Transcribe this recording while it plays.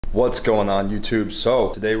What's going on YouTube? So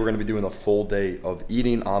today we're going to be doing a full day of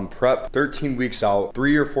eating on prep. 13 weeks out,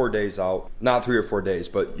 3 or 4 days out. Not 3 or 4 days,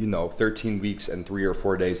 but you know, 13 weeks and 3 or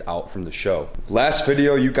 4 days out from the show. Last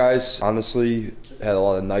video, you guys honestly had a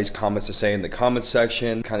lot of nice comments to say in the comment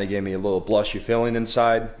section. Kind of gave me a little blushy feeling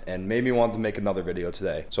inside and made me want to make another video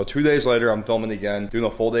today. So 2 days later, I'm filming again, doing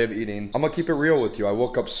a full day of eating. I'm gonna keep it real with you. I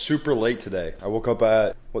woke up super late today. I woke up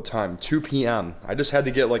at, what time? 2 p.m. I just had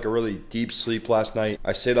to get like a really deep sleep last night.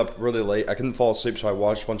 I stayed up really late. I couldn't fall asleep, so I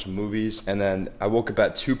watched a bunch of movies, and then I woke up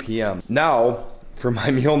at 2 p.m. Now, for my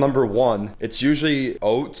meal number one, it's usually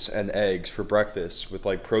oats and eggs for breakfast with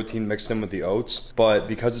like protein mixed in with the oats. But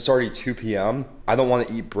because it's already 2 p.m., I don't want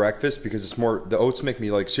to eat breakfast because it's more, the oats make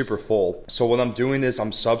me like super full. So what I'm doing is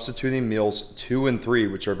I'm substituting meals 2 and 3,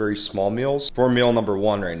 which are very small meals, for meal number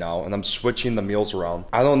one right now. And I'm switching the meals around.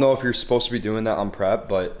 I don't know if you're supposed to be doing that on prep,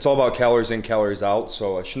 but it's all about calories in, calories out.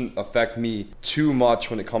 So it shouldn't affect me too much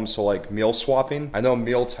when it comes to like meal swapping. I know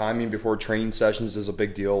meal timing before training sessions is a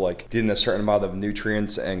big deal, like getting a certain amount of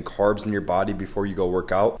nutrients and carbs in your body before you go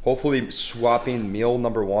work out. Hopefully swapping meal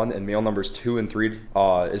number one and meal numbers 2 and 3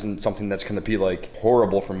 isn't something that's going to be like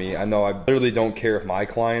horrible for me. I know I literally don't care if my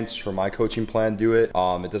clients for my coaching plan do it.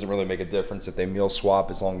 It doesn't really make a difference if they meal swap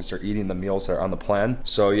as long as they're eating the meals that are on the plan.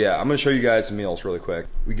 So yeah, I'm going to show you guys the meals really quick.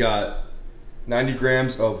 We got 90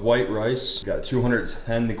 grams of white rice. We got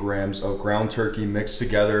 210 grams of ground turkey mixed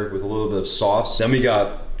together with a little bit of sauce. Then we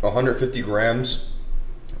got 150 grams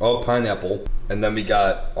of pineapple. And then we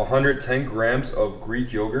got 110 grams of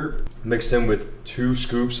Greek yogurt mixed in with 2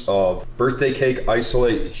 scoops of birthday cake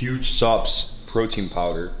isolate huge subs protein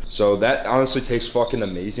powder. So that honestly tastes fucking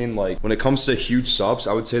amazing. Like when it comes to huge subs,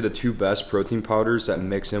 I would say the 2 best protein powders that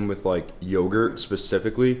mix in with like yogurt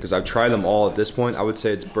specifically, because I've tried them all at this point, I would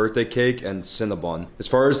say it's birthday cake and Cinnabon. As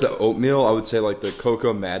far as the oatmeal, I would say like the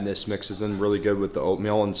Cocoa Madness mixes in really good with the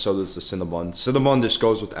oatmeal, and so does the Cinnabon. Cinnabon just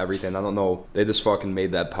goes with everything. I don't know, they just fucking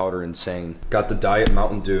made that powder insane. Got the Diet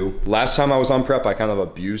Mountain Dew. Last time I was on prep, I kind of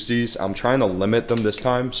abused these. I'm trying to limit them this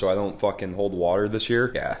time so I don't fucking hold water this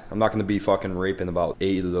year. Yeah, I'm not gonna be fucking raping about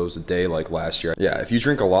 8 of those a day like last year. Yeah, if you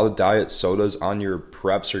drink a lot of diet sodas on your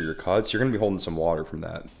preps or your cuts, you're gonna be holding some water from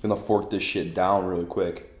that. I'm gonna fork this shit down really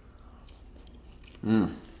quick. The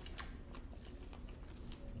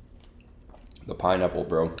pineapple,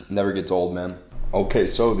 bro, never gets old, man. Okay,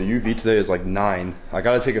 so the UV today is like 9. I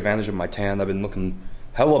gotta take advantage of my tan. I've been looking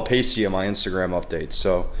hella pasty on my Instagram updates,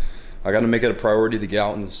 so I gotta make it a priority to get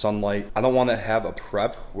out in the sunlight. I don't want to have a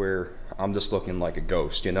prep where I'm just looking like a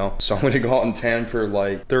ghost, you know? So I'm gonna go out and tan for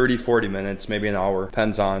like 30-40 minutes, maybe an hour.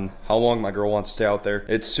 Depends on how long my girl wants to stay out there.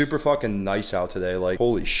 It's super fucking nice out today, like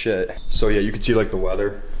holy shit. So yeah, you can see like the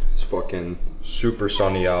weather. It's fucking super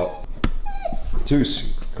sunny out.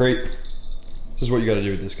 Zeus, great. This is what you gotta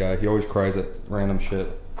do with this guy. He always cries at random shit.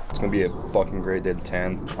 It's gonna be a fucking great day to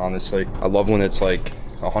tan, honestly. I love when it's like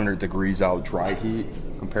 100 degrees out, dry heat,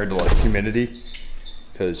 compared to like humidity.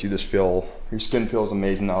 Because you just feel, your skin feels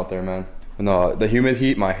amazing out there, man. And the humid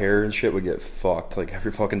heat, my hair and shit would get fucked like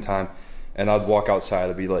every fucking time. And I'd walk outside,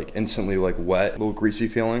 it'd be like instantly like wet, a little greasy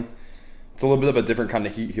feeling. It's a little bit of a different kind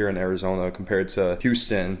of heat here in Arizona compared to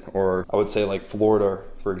Houston, or I would say like Florida,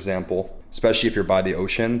 for example. Especially if you're by the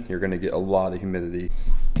ocean, you're gonna get a lot of humidity.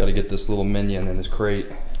 Gotta get this little minion in his crate.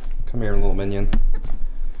 Come here, little minion.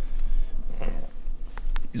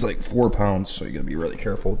 He's like 4 pounds, so you gotta be really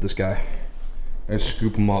careful with this guy. I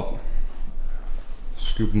scoop him up.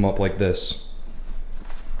 Scoop him up like this.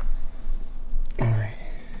 Alright.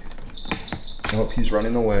 Oh, he's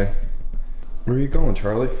running away. Where are you going,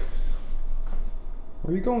 Charlie?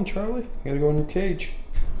 Where are you going, Charlie? You gotta go in your cage.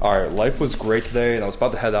 Alright, life was great today, and I was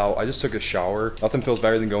about to head out. I just took a shower. Nothing feels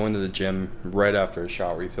better than going to the gym right after a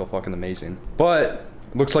shower. You feel fucking amazing. But,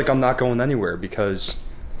 it looks like I'm not going anywhere because...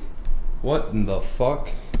 What in the fuck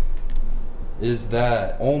is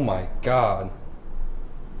that? Oh my god.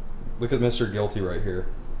 Look at Mr. Guilty right here.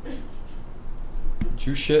 Did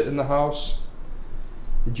you shit in the house?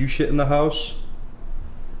 Did you shit in the house?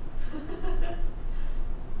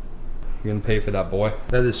 You're gonna pay for that, boy.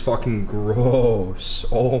 That is fucking gross.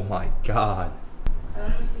 Oh my god. I don't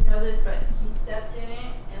know if you know this, but he stepped in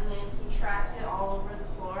it and then he tracked it all over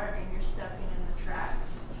the floor and you're stepping in the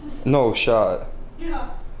tracks. No shot. Yeah.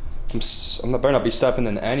 I better not be stepping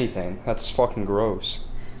in anything. That's fucking gross.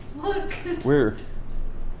 Look. Where?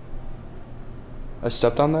 I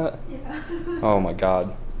stepped on that? Yeah. Oh my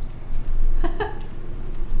god.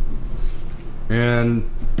 And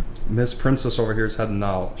Miss Princess over here is heading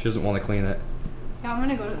out. She doesn't want to clean it. Yeah, I'm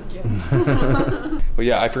gonna go to the gym. But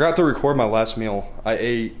yeah, I forgot to record my last meal. I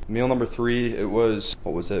ate meal number 3. It was,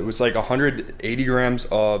 what was it? It was like 180 grams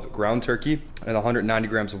of ground turkey and 190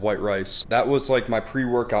 grams of white rice. That was like my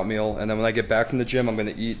pre-workout meal. And then when I get back from the gym, I'm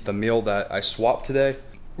gonna eat the meal that I swapped today,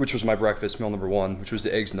 which was my breakfast, meal number 1, which was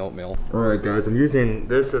the eggs and oatmeal. All right, guys, I'm using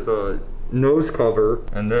this as a nose cover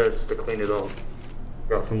and this to clean it up.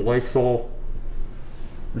 Got some Lysol.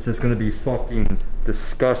 This is gonna be fucking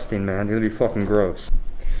disgusting, man. It's gonna be fucking gross.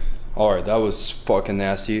 All right, that was fucking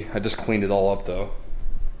nasty. I just cleaned it all up though.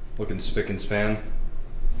 Looking spick and span.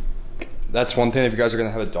 That's one thing, if you guys are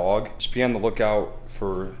gonna have a dog, just be on the lookout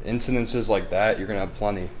for incidences like that. You're gonna have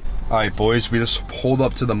plenty. All right, boys, we just pulled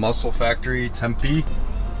up to the Muscle Factory, Tempe.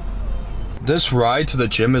 This ride to the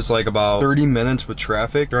gym is like about 30 minutes with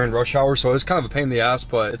traffic during rush hour, so it's kind of a pain in the ass,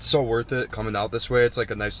 but it's so worth it coming out this way. It's like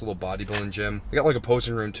a nice little bodybuilding gym. I got like a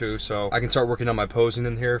posing room too, so I can start working on my posing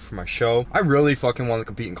in here for my show. I really fucking want to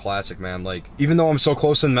compete in Classic, man. Like, even though I'm so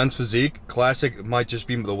close in men's physique, Classic might just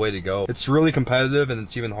be the way to go. It's really competitive and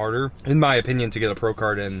it's even harder, in my opinion, to get a pro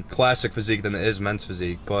card in Classic physique than it is men's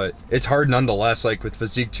physique, but it's hard nonetheless, like with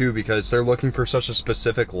physique too, because they're looking for such a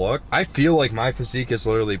specific look. I feel like my physique is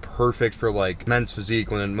literally perfect for like men's physique.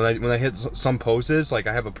 When I hit some poses, like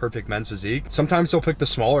I have a perfect men's physique. Sometimes they'll pick the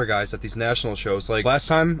smaller guys at these national shows. Like last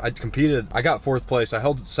time I competed, I got 4th place. I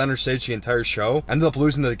held center stage the entire show. Ended up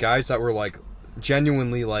losing to the guys that were like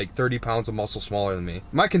genuinely like 30 pounds of muscle smaller than me.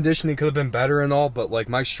 My conditioning could have been better and all, but like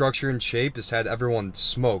my structure and shape just had everyone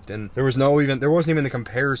smoked, and there wasn't even a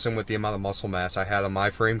comparison with the amount of muscle mass I had on my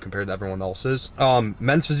frame compared to everyone else's.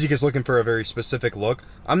 Men's physique is looking for a very specific look.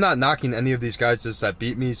 I'm not knocking any of these guys that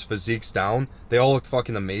beat me's physiques down. They all looked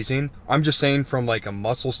fucking amazing. I'm just saying from like a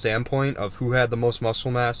muscle standpoint of who had the most muscle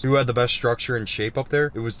mass, who had the best structure and shape up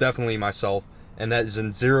there, it was definitely myself, and that is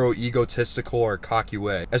in zero egotistical or cocky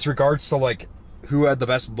way. As regards to like who had the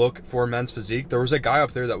best look for men's physique, there was a guy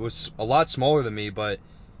up there that was a lot smaller than me, but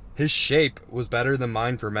his shape was better than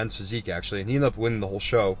mine for men's physique actually, and he ended up winning the whole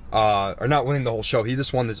show. Or not winning the whole show, he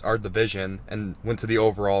just won our division and went to the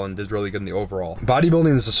overall and did really good in the overall.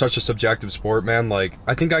 Bodybuilding is such a subjective sport, man. Like,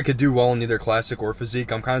 I think I could do well in either Classic or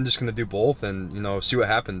physique. I'm kind of just gonna do both and, you know, see what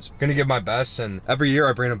happens. I'm gonna give my best, and every year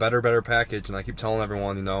I bring a better package, and I keep telling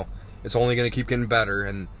everyone, you know, it's only gonna keep getting better,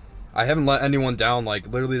 and I haven't let anyone down. Like,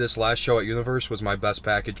 literally this last show at Universe was my best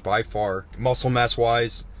package by far. Muscle mass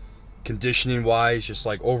wise, conditioning wise, just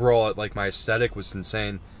like overall, like my aesthetic was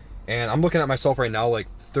insane. And I'm looking at myself right now like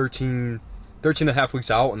 13 and a half weeks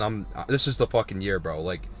out, and this is the fucking year, bro.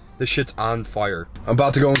 Like, this shit's on fire. I'm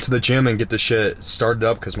about to go into the gym and get this shit started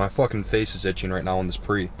up because my fucking face is itching right now on this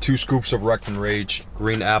pre. 2 scoops of Wrecked and Rage,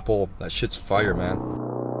 green apple. That shit's fire, man.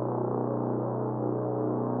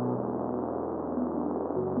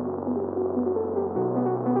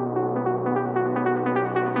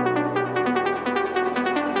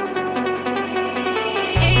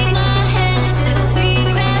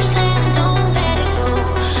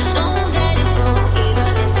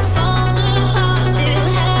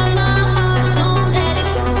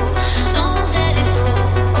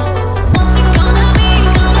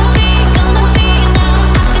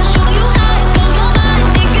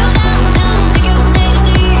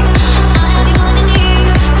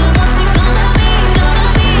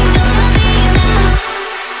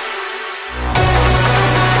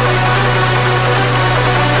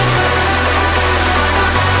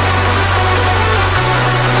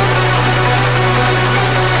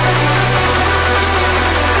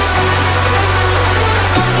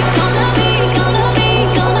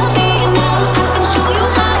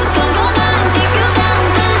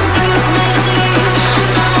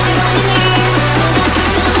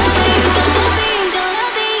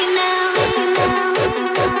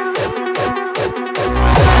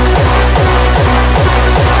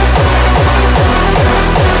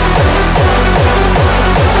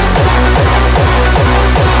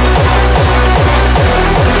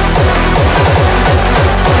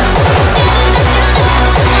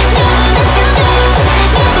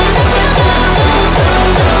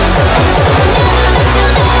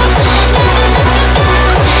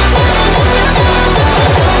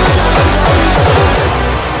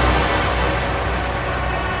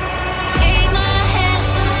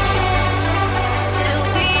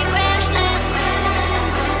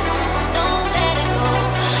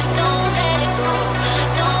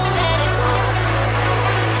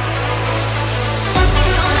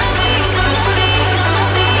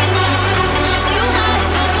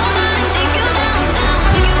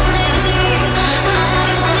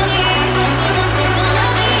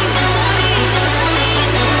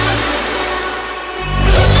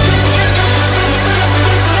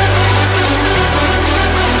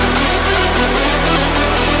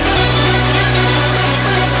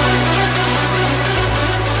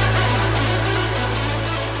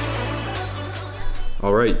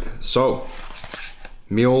 so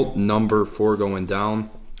meal number 4 going down.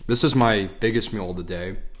 This is my biggest meal of the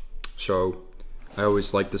day. So I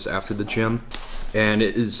always like this after the gym. And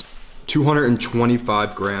it is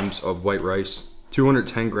 225 grams of white rice,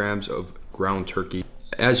 210 grams of ground turkey.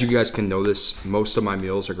 As you guys can notice, most of my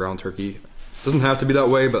meals are ground turkey. Doesn't have to be that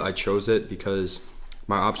way, but I chose it because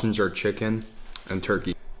my options are chicken and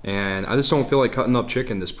turkey. And I just don't feel like cutting up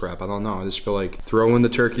chicken this prep. I don't know. I just feel like throwing the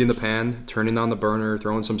turkey in the pan, turning on the burner,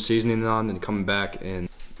 throwing some seasoning on, and coming back and,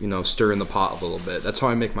 you know, stirring the pot a little bit. That's how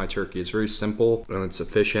I make my turkey. It's very simple and it's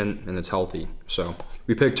efficient and it's healthy. So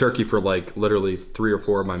we picked turkey for like literally 3 or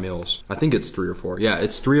 4 of my meals. I think it's 3 or 4. Yeah,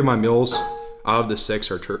 it's 3 of my meals out of the 6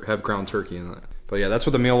 have ground turkey in it. But yeah, that's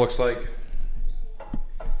what the meal looks like.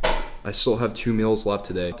 I still have 2 meals left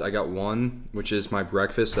today. I got one, which is my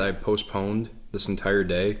breakfast that I postponed this entire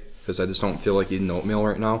day because I just don't feel like eating oatmeal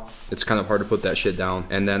right now. It's kind of hard to put that shit down.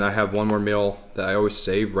 And then I have one more meal that I always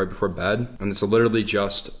save right before bed, and it's literally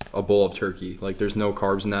just a bowl of turkey. Like, there's no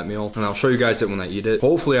carbs in that meal, and I'll show you guys it when I eat it.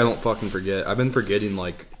 Hopefully I don't fucking forget. I've been forgetting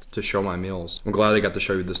like to show my meals. I'm glad I got to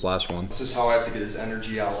show you this last one. This is how I have to get his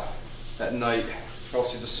energy out at night, or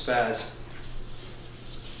else he's a spaz.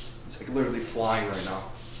 It's like literally flying right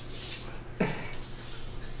now.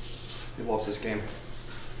 He loves this game.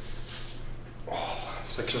 Oh,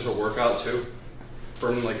 it's like just a workout too.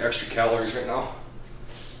 Burning like extra calories right now.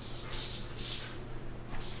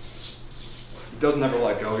 He doesn't ever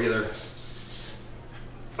let go either.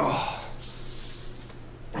 Oh,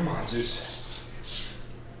 come on, Zeus.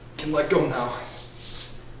 Can let go now.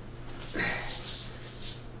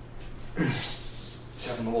 He's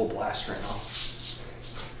having a little blast right now.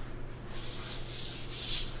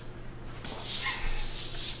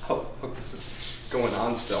 Oh, look, this is going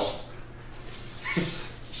on still.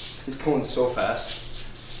 He's going so fast.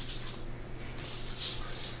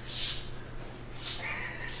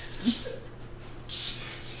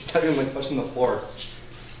 He's not even like touching the floor.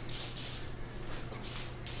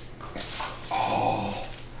 Oh,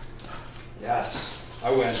 yes,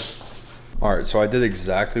 I win. All right, so I did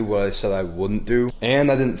exactly what I said I wouldn't do,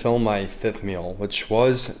 and I didn't film my 5th meal, which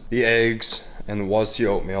was the eggs and was the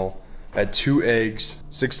oatmeal. I had 2 eggs,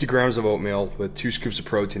 60 grams of oatmeal with 2 scoops of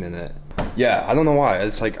protein in it. Yeah, I don't know why.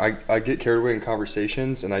 It's like I get carried away in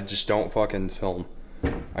conversations and I just don't fucking film.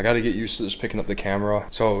 I gotta get used to just picking up the camera.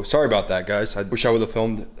 So sorry about that, guys. I wish I would have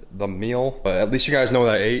filmed the meal, but at least you guys know what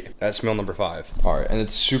I ate. That's meal number 5. All right, and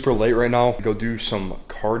it's super late right now. Go do some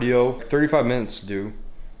cardio. 35 minutes to do.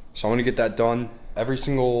 So I'm gonna get that done. Every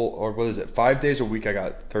single, or what is it, 5 days a week I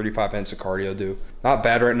got 35 minutes of cardio due. Not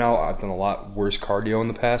bad right now. I've done a lot worse cardio in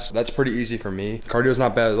the past. That's pretty easy for me. Cardio's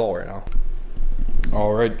not bad at all right now.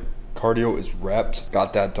 All right, cardio is wrapped.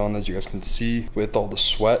 Got that done, as you guys can see, with all the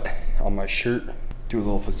sweat on my shirt. Do a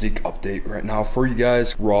little physique update right now for you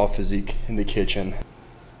guys. Raw physique in the kitchen.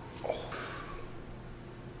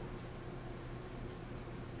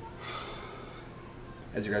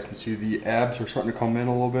 As you guys can see, the abs are starting to come in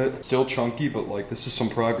a little bit. Still chunky, but like this is some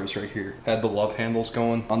progress right here. Had the love handles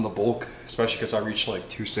going on the bulk, especially because I reached like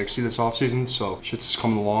 260 this off season. So shit's just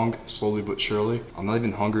coming along slowly but surely. I'm not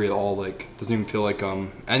even hungry at all. Like, doesn't even feel like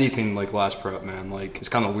anything like last prep, man. Like, it's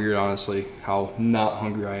kind of weird, honestly, how not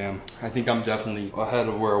hungry I am. I think I'm definitely ahead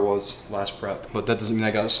of where I was last prep, but that doesn't mean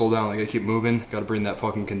I gotta slow down. I gotta keep moving. Gotta bring that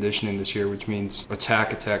fucking conditioning this year, which means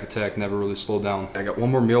attack, attack, attack, never really slow down. I got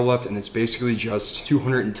one more meal left, and it's basically just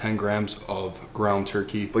 210 grams of ground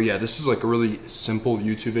turkey. But yeah, this is like a really simple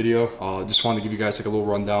YouTube video. Just wanted to give you guys like a little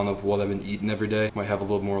rundown of what I've been eating every day. Might have a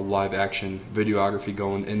little more live action videography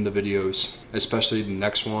going in the videos, especially the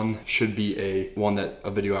next one should be one that a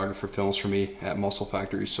videographer films for me at Muscle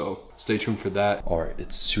Factory, so stay tuned for that. All right,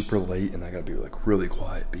 it's super late and I gotta be like really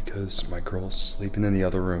quiet because my girl's sleeping in the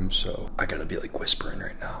other room, so I gotta be like whispering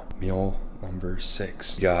right now. Meal number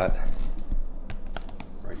 6. Got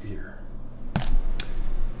right here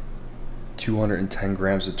 210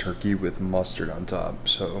 grams of turkey with mustard on top.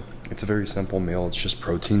 So it's a very simple meal. It's just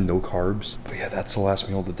protein, no carbs. But yeah, that's the last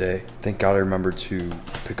meal of the day. Thank God I remembered to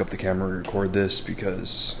pick up the camera and record this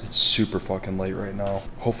because it's super fucking late right now.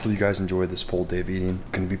 Hopefully you guys enjoyed this full day of eating.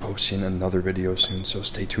 I'm gonna be posting another video soon, so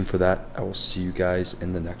stay tuned for that. I will see you guys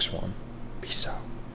in the next one. Peace out.